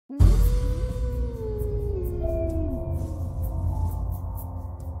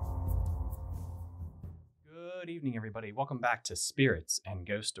evening, everybody. Welcome back to Spirits and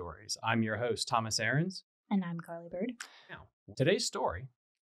Ghost Stories. I'm your host, Thomas Aarons. And I'm Carly Bird. Now, today's story,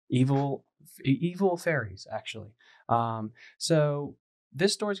 evil fairies, actually. So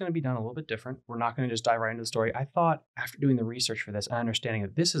this story is going to be done a little bit different. We're not going to just dive right into the story. I thought after doing the research for this and understanding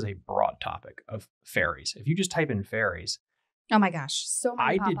that this is a broad topic of fairies. If you just type in fairies, oh my gosh, so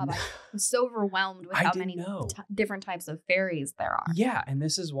many pop up. I'm so overwhelmed with how many different types of fairies there are. Yeah, and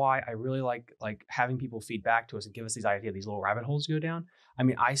this is why I really like having people feed back to us and give us these ideas, these little rabbit holes to go down. I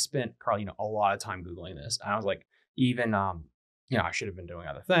mean, I spent, Carl, a lot of time Googling this. And I was like, even, I should have been doing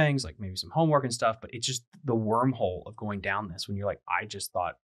other things, like maybe some homework and stuff, but it's just the wormhole of going down this when you're like, I just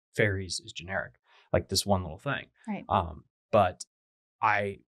thought fairies is generic, like this one little thing. Right. But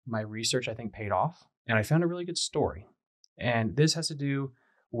my research, I think, paid off, and I found a really good story. And this has to do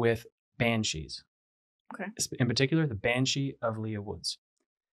with banshees. Okay. In particular, the Banshee of Leah Woods.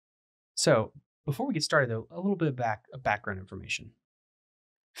 So before we get started, though, a little bit of background information.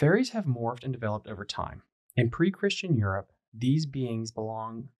 Fairies have morphed and developed over time. In pre-Christian Europe, these beings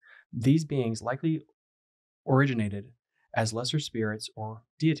likely originated as lesser spirits or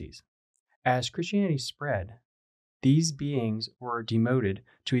deities. As Christianity spread, these beings were demoted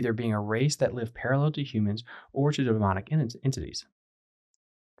to either being a race that lived parallel to humans or to demonic entities.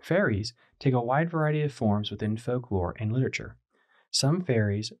 Fairies take a wide variety of forms within folklore and literature. Some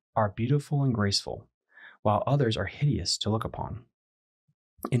fairies are beautiful and graceful, while others are hideous to look upon.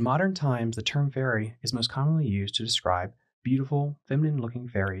 In modern times, the term fairy is most commonly used to describe beautiful, feminine-looking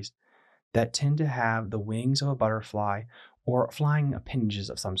fairies that tend to have the wings of a butterfly or flying appendages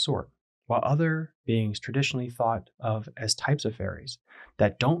of some sort, while other beings traditionally thought of as types of fairies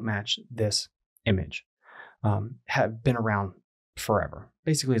that don't match this image have been around forever,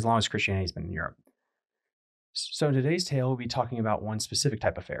 basically as long as Christianity has been in Europe. So in today's tale, we'll be talking about one specific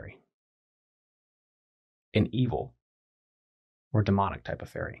type of fairy, an evil or demonic type of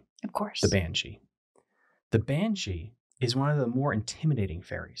fairy. Of course. The Banshee. The Banshee is one of the more intimidating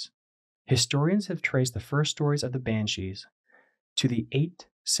fairies. Historians have traced the first stories of the Banshees to the 8th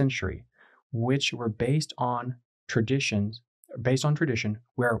century, which were based on tradition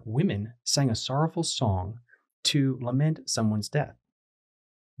where women sang a sorrowful song to lament someone's death.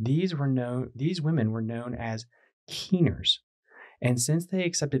 These women were known as keeners, and since they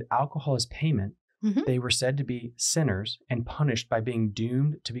accepted alcohol as payment, they were said to be sinners and punished by being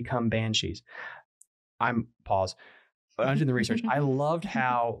doomed to become banshees. I'm doing the research. I loved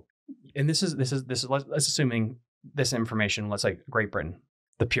how, and this is let's assuming this information, let's say Great Britain,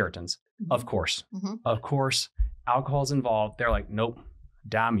 the Puritans, of course, alcohol's involved. They're like, nope,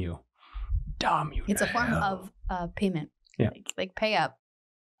 damn you. It's a form of payment. Yeah, like pay up.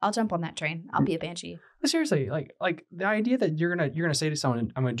 I'll jump on that train. I'll be a banshee. Seriously, like the idea that you're gonna say to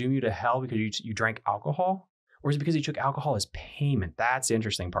someone, I'm gonna doom you to hell because you drank alcohol, or is it because you took alcohol as payment? That's the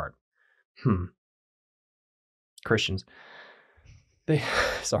interesting part. Christians, and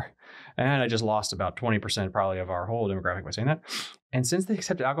I just lost about 20% probably of our whole demographic by saying that. And since they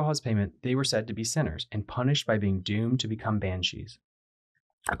accepted alcohol as payment, they were said to be sinners and punished by being doomed to become banshees.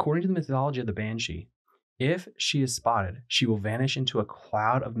 According to the mythology of the banshee, if she is spotted, she will vanish into a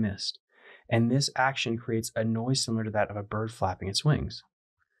cloud of mist, and this action creates a noise similar to that of a bird flapping its wings.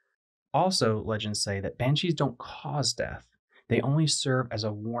 Also, legends say that banshees don't cause death. They only serve as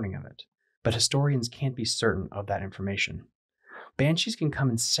a warning of it, but historians can't be certain of that information. Banshees can come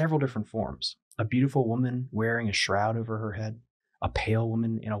in several different forms. A beautiful woman wearing a shroud over her head, a pale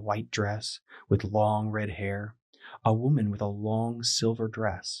woman in a white dress with long red hair, a woman with a long silver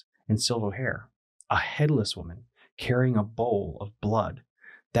dress and silver hair, a headless woman carrying a bowl of blood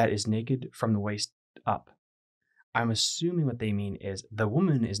that is naked from the waist up. I'm assuming what they mean is the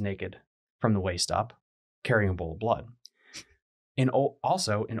woman is naked from the waist up, carrying a bowl of blood.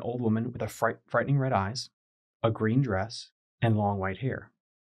 Also an old woman with a frightening red eyes, a green dress, and long white hair.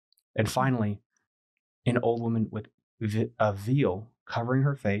 And finally, an old woman with a veil covering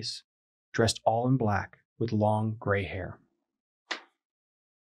her face, dressed all in black with long gray hair.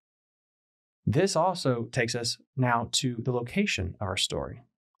 This also takes us now to the location of our story,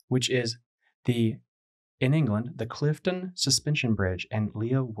 which is in England, the Clifton Suspension Bridge and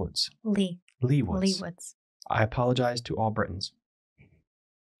Leah Woods. Lee Woods. I apologize to all Britons.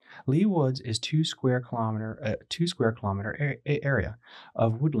 Leah Woods is 2 square kilometer area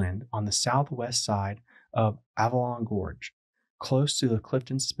of woodland on the southwest side of Avalon Gorge, close to the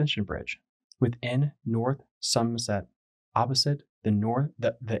Clifton Suspension Bridge, within North Somerset, opposite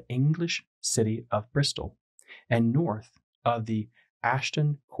the English city of Bristol, and north of the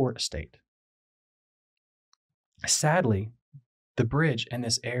Ashton Court estate. Sadly, The bridge in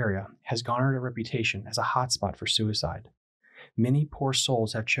this area has garnered a reputation as a hotspot for suicide. Many poor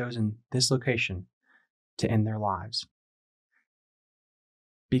souls have chosen this location to end their lives.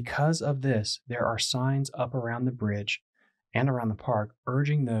 Because of this, there are signs up around the bridge and around the park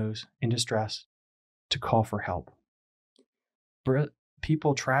urging those in distress to call for help.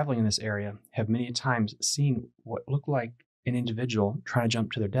 People traveling in this area have many times seen what looked like an individual trying to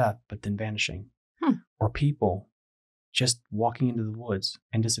jump to their death, but then vanishing. Or people just walking into the woods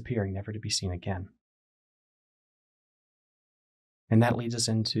and disappearing, never to be seen again. And that leads us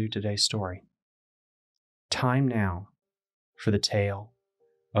into today's story. Time now for the tale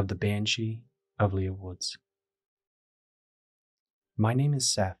of the Banshee of Leah Woods. My name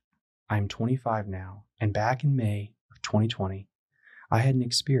is Seth. I'm 25 now, and back in May of 2020, I had an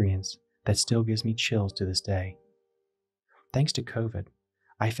experience that still gives me chills to this day. Thanks to COVID,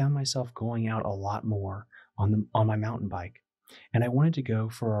 I found myself going out a lot more on my mountain bike, and I wanted to go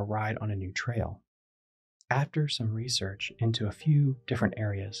for a ride on a new trail. After some research into a few different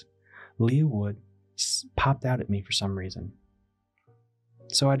areas, Leah Woods popped out at me for some reason.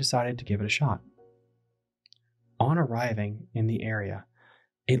 So I decided to give it a shot. On arriving in the area,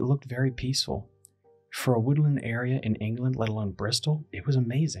 it looked very peaceful. For a woodland area in England, let alone Bristol, it was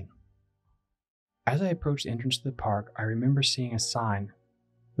amazing. As I approached the entrance to the park, I remember seeing a sign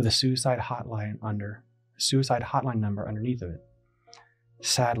with a suicide hotline number underneath of it.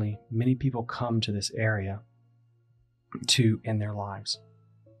 Sadly, many people come to this area to end their lives.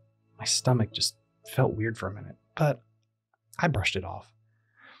 My stomach just felt weird for a minute, but I brushed it off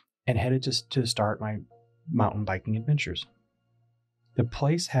and headed to start my mountain biking adventures. The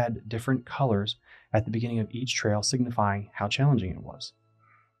place had different colors at the beginning of each trail, signifying how challenging it was.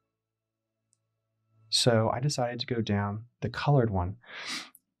 So I decided to go down the colored one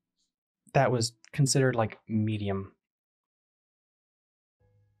that was considered like medium.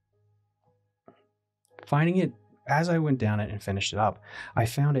 Finding it as I went down it and finished it up, I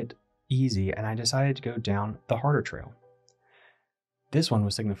found it easy and I decided to go down the harder trail. This one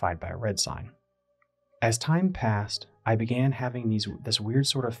was signified by a red sign. As time passed, I began having this weird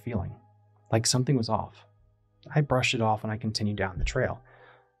sort of feeling, like something was off. I brushed it off and I continued down the trail,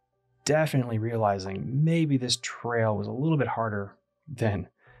 definitely realizing maybe this trail was a little bit harder than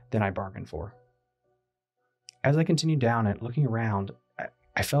I bargained for. As I continued down it, looking around,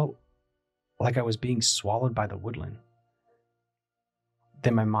 I felt like I was being swallowed by the woodland.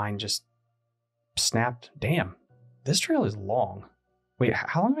 Then my mind just snapped, damn, this trail is long. Wait,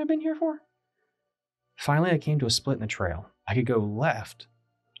 how long have I been here for? Finally, I came to a split in the trail. I could go left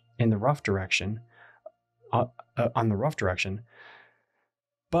in the rough direction, on the rough direction,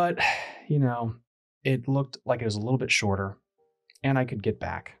 but, it looked like it was a little bit shorter and I could get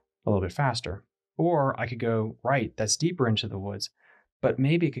back a little bit faster. Or I could go right, that's deeper into the woods, but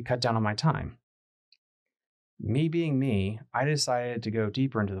maybe it could cut down on my time. Me being me, I decided to go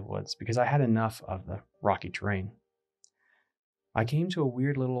deeper into the woods because I had enough of the rocky terrain. I came to a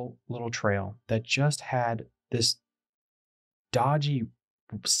weird little trail that just had this dodgy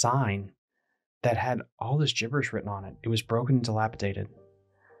sign that had all this gibberish written on it. It was broken and dilapidated.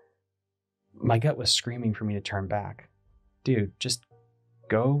 My gut was screaming for me to turn back. Dude, just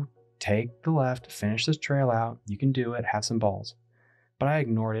go take the left, finish this trail out. You can do it, have some balls. But I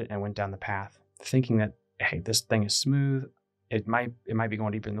ignored it and went down the path, thinking that, hey, this thing is smooth. It might be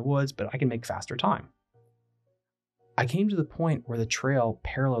going deeper in the woods, but I can make faster time. I came to the point where the trail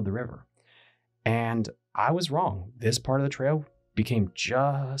paralleled the river, and I was wrong. This part of the trail became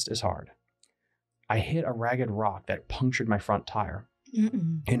just as hard. I hit a ragged rock that punctured my front tire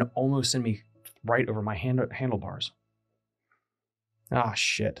and almost sent me right over my handlebars. Ah,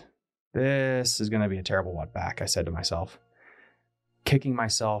 shit. This is going to be a terrible walk back, I said to myself, kicking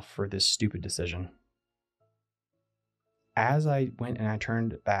myself for this stupid decision. As I went and I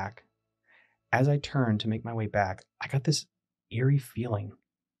turned back, as I turned to make my way back, I got this eerie feeling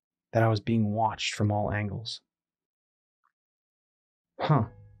that I was being watched from all angles. Huh.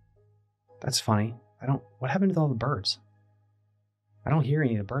 That's funny. What happened to all the birds? I don't hear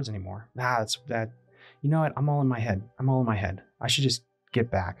any of the birds anymore. You know what? I'm all in my head. I should just get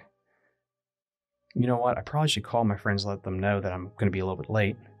back. You know what? I probably should call my friends, let them know that I'm going to be a little bit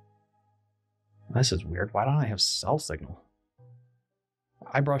late. This is weird. Why don't I have cell signal?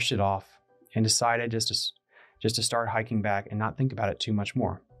 I brushed it off and decided just to start hiking back and not think about it too much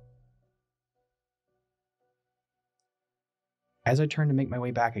more. As I turned to make my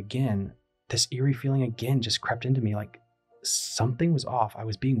way back again, this eerie feeling again just crept into me, like something was off. I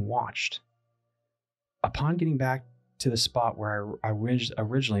was being watched. Upon getting back to the spot where I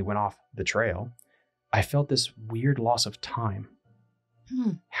originally went off the trail, I felt this weird loss of time.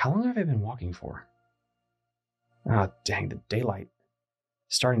 How long have I been walking for? Ah, dang, the daylight.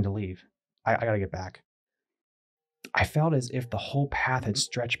 Starting to leave. I gotta get back. I felt as if the whole path had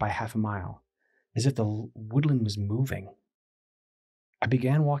stretched by half a mile, as if the woodland was moving. I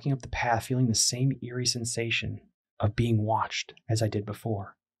began walking up the path feeling the same eerie sensation of being watched as I did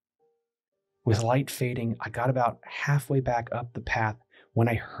before. With light fading, I got about halfway back up the path when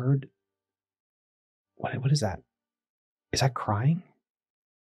I heard... What is that? Is that crying?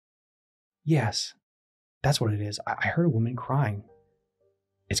 Yes, that's what it is. I heard a woman crying.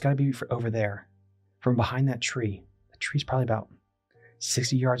 It's got to be over there, from behind that tree. The tree's probably about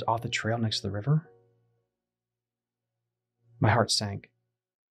 60 yards off the trail next to the river. My heart sank.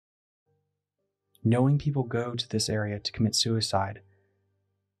 Knowing people go to this area to commit suicide,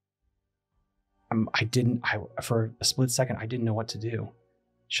 for a split second, I didn't know what to do.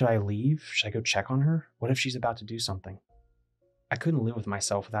 Should I leave? Should I go check on her? What if she's about to do something? I couldn't live with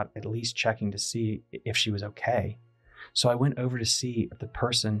myself without at least checking to see if she was okay. So I went over to see if the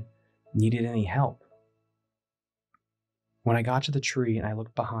person needed any help. When I got to the tree and I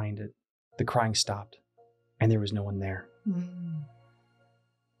looked behind it, the crying stopped, and there was no one there.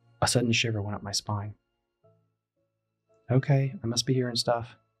 A sudden shiver went up my spine. Okay, I must be hearing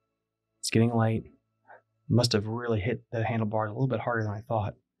stuff. It's getting late. Must have really hit the handlebars a little bit harder than I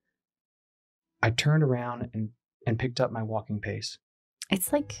thought. I turned around and picked up my walking pace.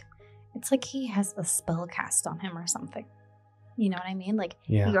 It's like he has a spell cast on him or something. You know what I mean? Like,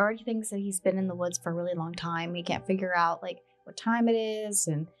 he already thinks that he's been in the woods for a really long time. He can't figure out like what time it is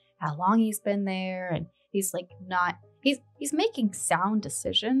and how long he's been there. And he's like he's making sound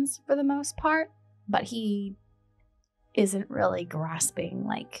decisions for the most part, but he isn't really grasping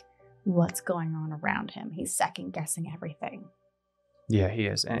like what's going on around him. He's second guessing everything. Yeah, he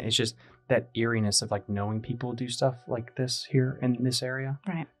is. And it's just that eeriness of like knowing people do stuff like this here in this area.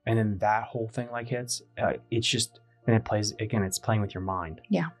 Right. And then that whole thing like hits, it's just, and it plays, again, it's playing with your mind.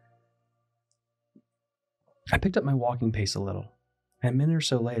 Yeah. I picked up my walking pace a little. And a minute or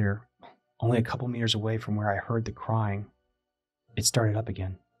so later, only a couple meters away from where I heard the crying, it started up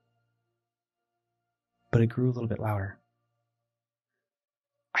again. But it grew a little bit louder.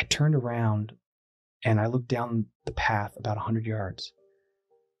 I turned around and I looked down the path about 100 yards.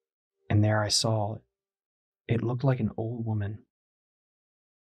 And there I saw, it looked like an old woman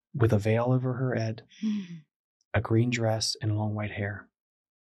with a veil over her head, a green dress, and long white hair.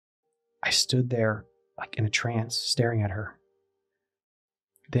 I stood there like in a trance, staring at her.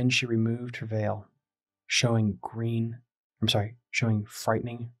 Then she removed her veil, showing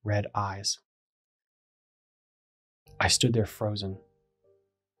frightening red eyes. I stood there frozen,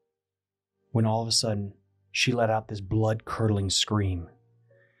 when all of a sudden, she let out this blood-curdling scream.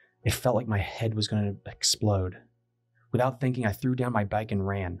 It felt like my head was going to explode. Without thinking, I threw down my bike and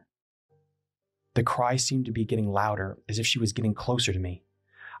ran. The cry seemed to be getting louder, as if she was getting closer to me.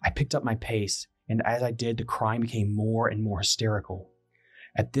 I picked up my pace, and as I did, the crying became more and more hysterical.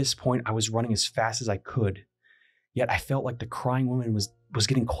 At this point, I was running as fast as I could, yet I felt like the crying woman was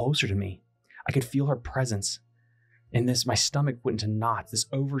getting closer to me. I could feel her presence. In this, my stomach went into knots. This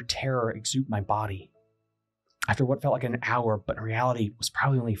over-terror exuded my body. After what felt like an hour, but in reality was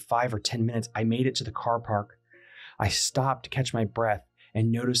probably only 5 or 10 minutes, I made it to the car park. I stopped to catch my breath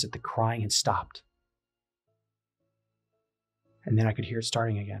and noticed that the crying had stopped. And then I could hear it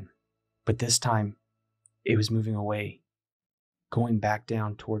starting again. But this time, it was moving away, going back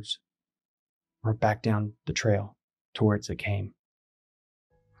down the trail towards it came.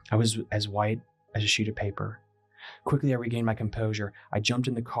 I was as white as a sheet of paper. Quickly, I regained my composure. I jumped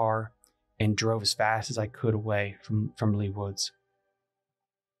in the car and drove as fast as I could away from Leah Woods.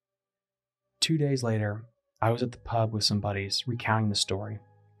 2 days later, I was at the pub with some buddies recounting the story.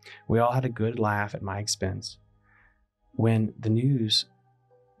 We all had a good laugh at my expense. When the news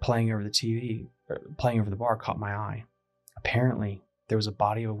playing over the bar caught my eye. Apparently, there was a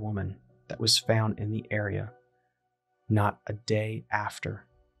body of a woman that was found in the area not a day after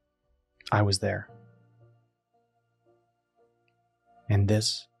I was there. And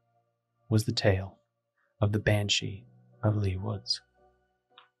this was the tale of the Banshee of Leah Woods.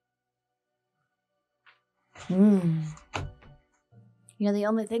 You know, the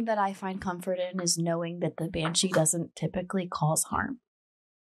only thing that I find comfort in is knowing that the Banshee doesn't typically cause harm.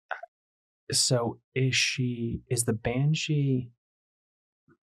 So is the Banshee,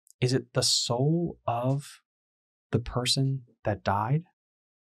 is it the soul of the person that died?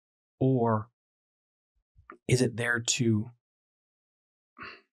 Or is it there to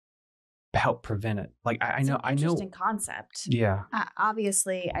help prevent it? Like, I know. Interesting concept. Yeah.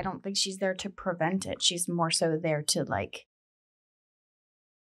 Obviously, I don't think she's there to prevent it. She's more so there to like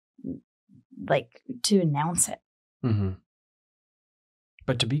like to announce it. Mm-hmm.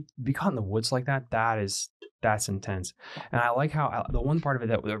 But to be caught in the woods like that, that's intense. And I like how the one part of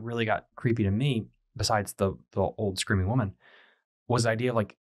it that really got creepy to me, besides the old screaming woman, was the idea of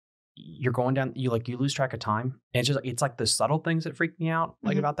like, you're going down, you lose track of time. And it's like the subtle things that freak me out,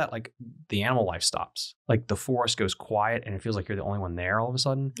 like about that, like the animal life stops, like the forest goes quiet and it feels like you're the only one there all of a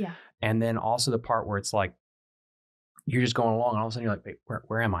sudden. Yeah. And then also the part where it's like, you're just going along and all of a sudden you're like, wait,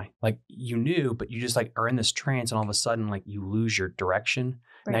 where am I? Like you knew, but you just like are in this trance and all of a sudden like you lose your direction.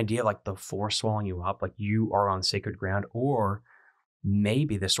 Right. An idea of like the forest swallowing you up, like you are on sacred ground, or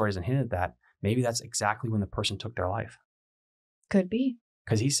maybe the story doesn't hint at that. Maybe that's exactly when the person took their life. Could be.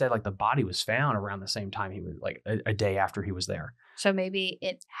 Because he said like the body was found around the same time he was like a day after he was there. So maybe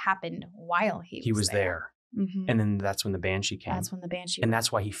it happened while he was there. Mm-hmm. And then that's when the banshee came. That's when the banshee. And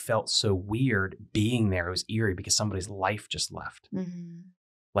that's why he felt so weird being there. It was eerie because somebody's life just left. Mm-hmm.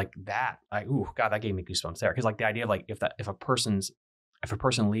 Like that. Ooh, God, that gave me goosebumps there. Because like the idea of like if a person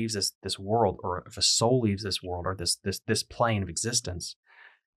leaves this world, or if a soul leaves this world or this plane of existence,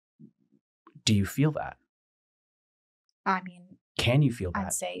 do you feel that? I mean, can you feel that?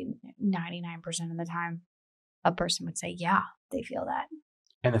 I'd say 99% of the time, a person would say, yeah, they feel that.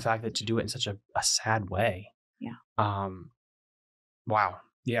 And the fact that to do it in such a sad way. Yeah. Wow.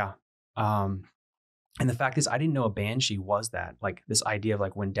 Yeah. And the fact is, I didn't know a banshee was that. Like this idea of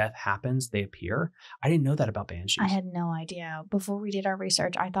like when death happens, they appear. I didn't know that about banshees. I had no idea. Before we did our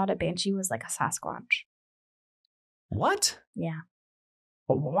research, I thought a banshee was like a Sasquatch. What? Yeah.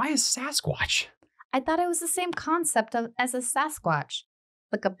 But why is Sasquatch? I thought it was the same concept as a Sasquatch,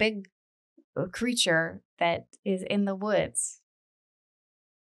 like a big creature that is in the woods.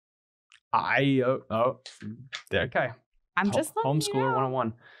 Okay. I'm just homeschooler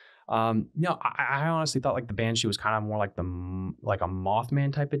 101. No, I honestly thought like the banshee was kind of more like like a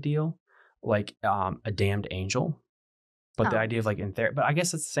Mothman type of deal, like a damned angel. But the idea of like but I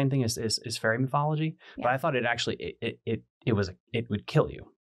guess it's the same thing as fairy mythology. Yeah. But I thought it actually it would kill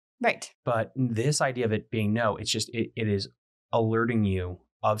you. Right. But this idea of it being it's just it is alerting you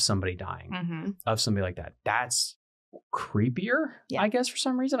of somebody dying, of somebody like that. That's creepier, I guess, for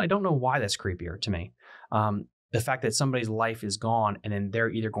some reason. I don't know why that's creepier to me. The fact that somebody's life is gone and then they're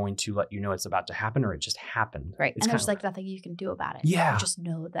either going to let you know it's about to happen or it just happened. Right. And there's like nothing you can do about it. Yeah. You just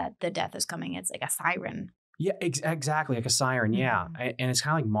know that the death is coming. It's like a siren. Yeah, exactly. Like a siren. Yeah. And it's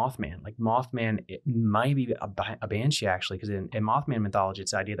kind of like Mothman. Like Mothman, it might be a banshee actually, because in Mothman mythology,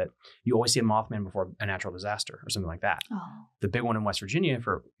 it's the idea that you always see a Mothman before a natural disaster or something like that. Oh. The big one in West Virginia,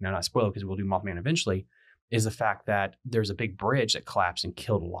 for not spoil because we'll do Mothman eventually, is the fact that there's a big bridge that collapsed and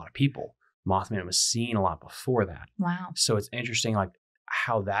killed a lot of people. Mothman was seen a lot before that. Wow. So it's interesting, like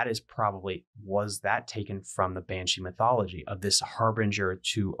how that is was that taken from the banshee mythology of this harbinger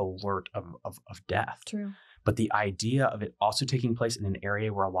to alert of death. True. But the idea of it also taking place in an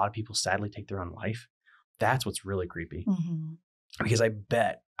area where a lot of people sadly take their own life, that's what's really creepy. Because I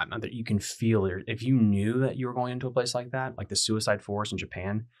bet that you can feel it. If you knew that you were going into a place like that, like the suicide forest in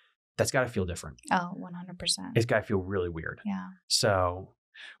Japan, that's got to feel different. Oh, 100%. It's got to feel really weird. Yeah. So,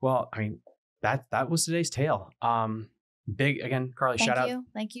 well, I mean, that was today's tale. Big again, Carly. Shout out.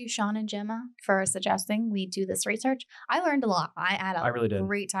 Thank you, Sean and Gemma, for suggesting we do this research. I learned a lot. I had a really did.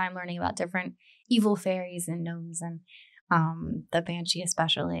 Great time learning about different evil fairies and gnomes and the banshee,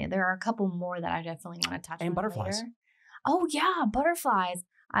 especially. There are a couple more that I definitely want to touch on. And butterflies. Later. Oh yeah, butterflies.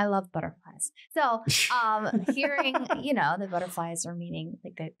 I love butterflies. So, hearing the butterflies are meaning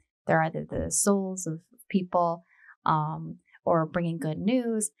like that they're either the souls of people, or bringing good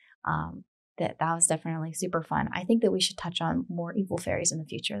news. That was definitely super fun. I think that we should touch on more evil fairies in the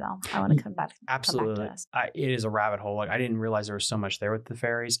future, though. I want to come back. Absolutely. Come back to this. It is a rabbit hole. Like I didn't realize there was so much there with the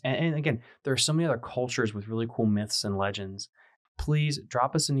fairies. And again, there are so many other cultures with really cool myths and legends. Please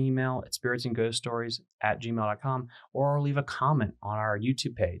drop us an email at spiritsandghoststories@gmail.com or leave a comment on our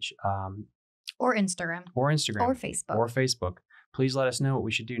YouTube page. Or Instagram. Or Facebook. Please let us know what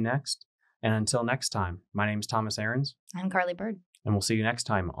we should do next. And until next time, my name is Thomas Aarons. I'm Carly Bird. And we'll see you next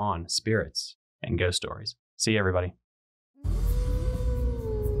time on Spirits and Ghost Stories. See you, everybody.